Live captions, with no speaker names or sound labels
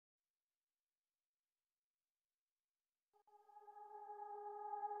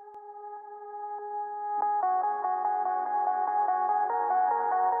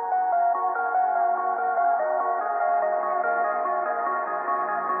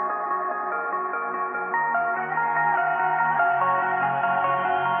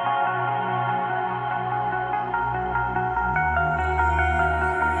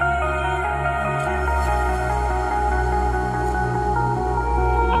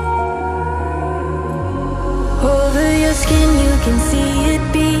skin, you can see it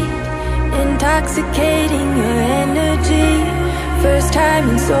beat, intoxicating your energy. First time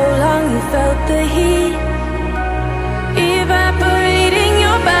in so long you felt the heat, evaporating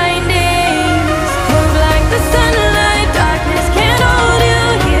your bindings. Move like the sunlight, darkness can't hold you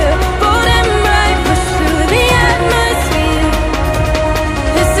here. Bold and bright, push through the atmosphere.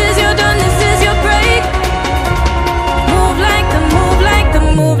 This is your dawn, this is your break. Move like the, move like the,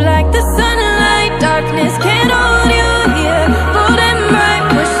 move like the sunlight, darkness can't hold you here. Bold and bright,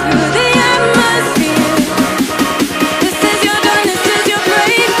 push through the atmosphere. This is your dawn, this is your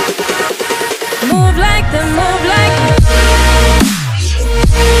break. Move like the, move like the.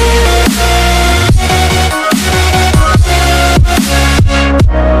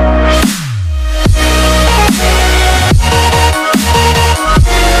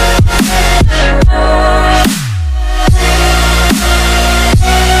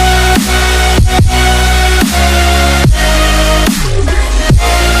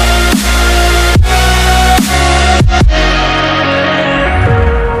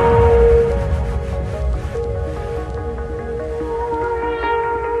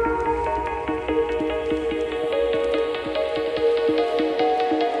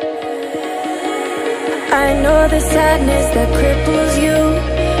 I know the sadness that cripples you,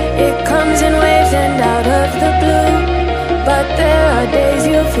 it comes in waves and out of the blue. But there are days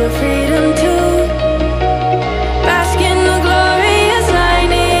you feel freedom too. Bask in the glorious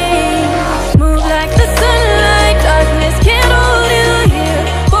lightning. Move like the sunlight, darkness can't hold you here.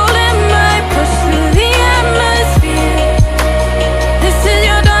 Bold and bright, push through the atmosphere. This is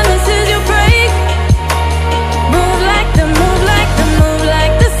your dawn, this is your break. Move like the, move like the, move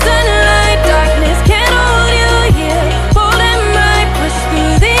like the sunlight, darkness can't hold you here. Bold and bright, push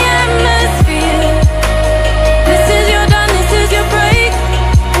through the atmosphere. This is your dawn, this is your break.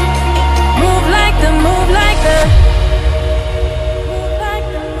 Move like the, move like the, move like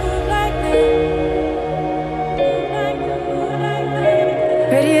the, move like the, move like the, move like the.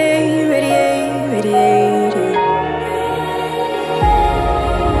 Radiate, radiate, radiate.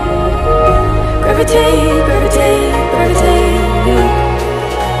 Gravitate, gravitate, gravitate.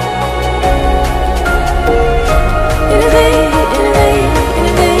 Innovate, innovate,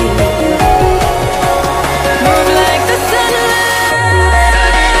 innovate. Move like the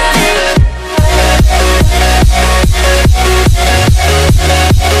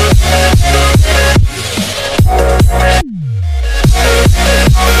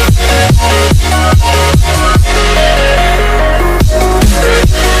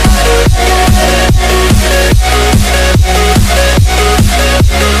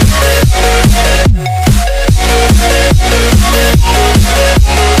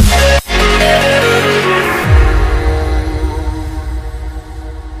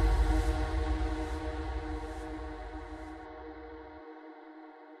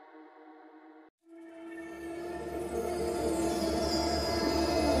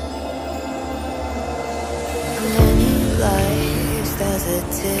does it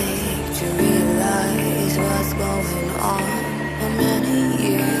take to realize what's going on? How many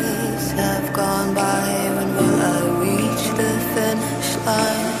years have gone by? When will I reach the finish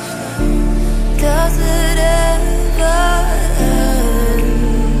line? Does it ever end?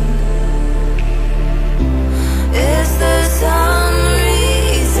 Is there some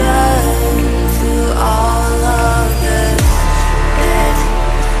reason to all of this? Bit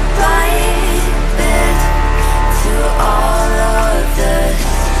by bit, to all of this,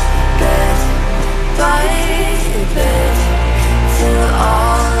 bit by bit, to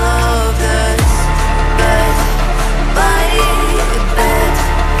all of this,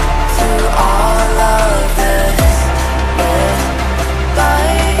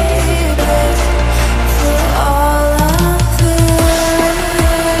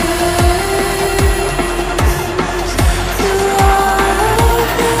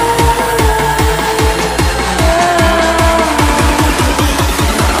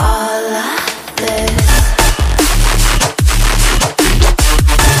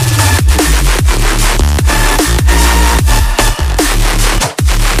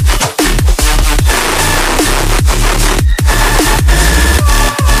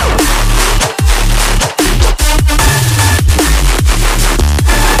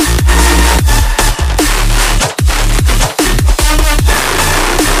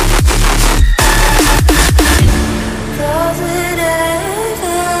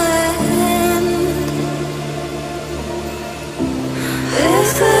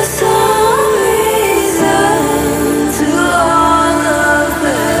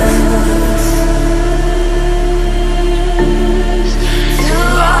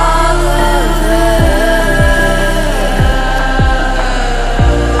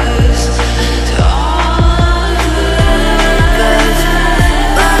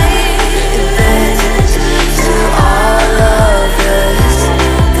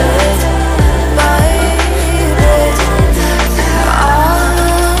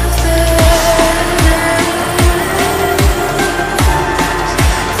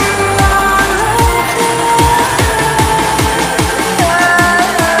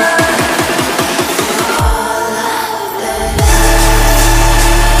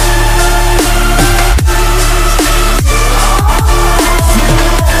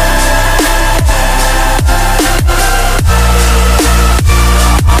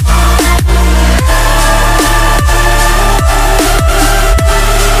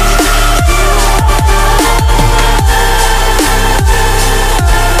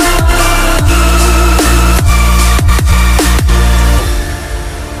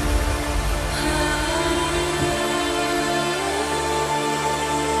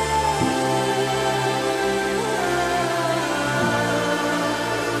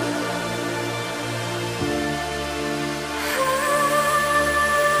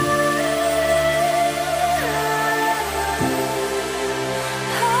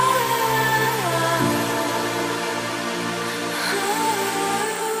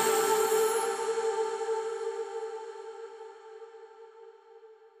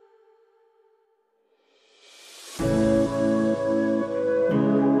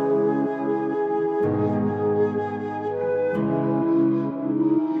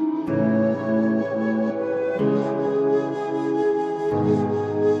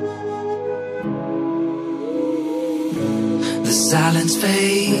 The silence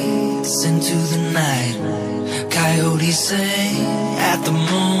fades into the night. Coyotes sing at the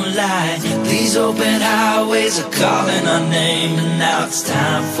moonlight. These open highways are calling our name, and now it's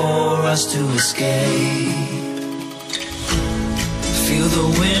time for us to escape. Feel the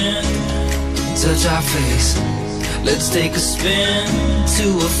wind touch our face. Let's take a spin to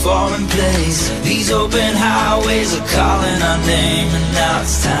a foreign place. These open highways are calling our name, and now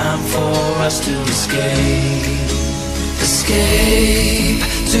it's time for us to escape. Escape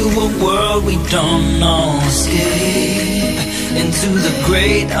to a world we don't know. Escape into the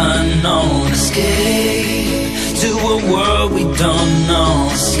great unknown. Escape to a world we don't know.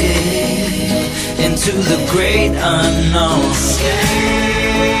 Escape into the great unknown. Escape,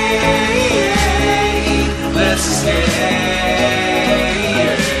 let's escape.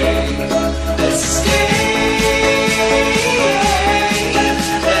 Let's escape.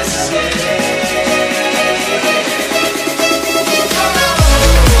 Let's escape.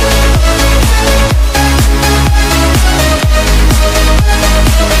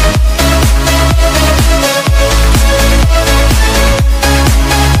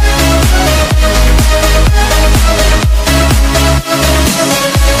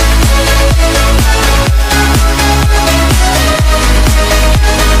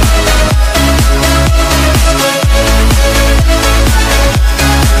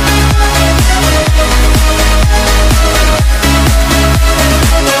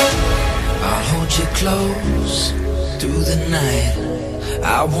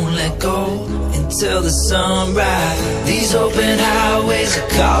 I won't let go until the sunrise. These open highways are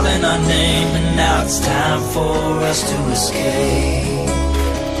calling our name, and now it's time for us to escape.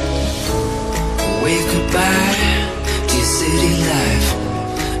 Wave goodbye to your city life,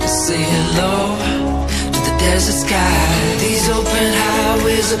 and say hello to the desert sky. These open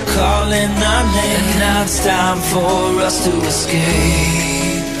highways are calling our name, and now it's time for us to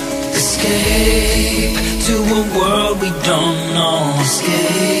escape. Escape to a world we don't know.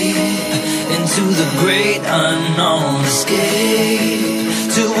 Escape into the great unknown. Escape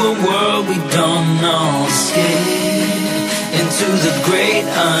to a world we don't know. Escape into the great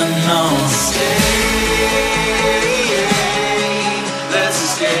unknown. Escape.